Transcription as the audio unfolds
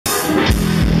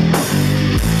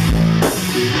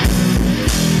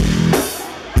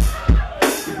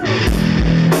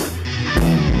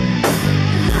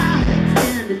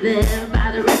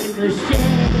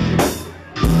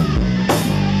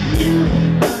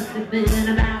been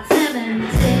about 17.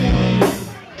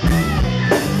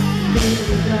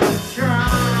 Baby go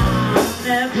strong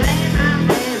to play my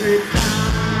favorite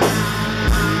song.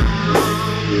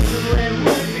 Knew it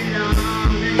would be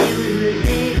long and it was with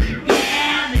me,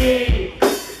 yeah me.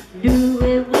 Knew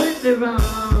it would be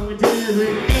wrong to do it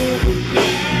with me,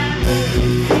 yeah me.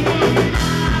 Singing I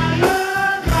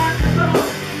love rock and roll,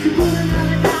 to put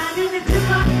another dime in the tip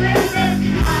of places.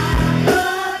 I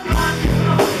love rock and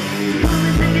roll, to come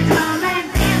and take a time and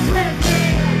dance with me.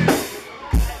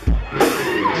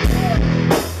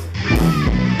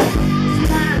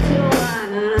 Smile to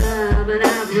one love and I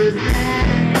was mad.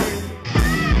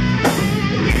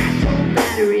 The natural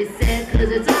battery said,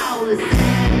 'cause it's all the same.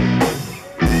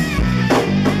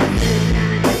 Said, can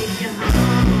I take you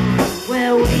home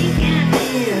where we can be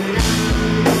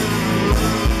alone?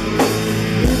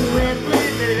 Knew it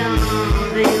would belong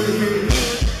to you and me,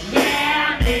 yeah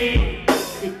me.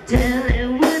 You tell it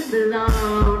would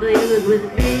belong to you with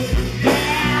me.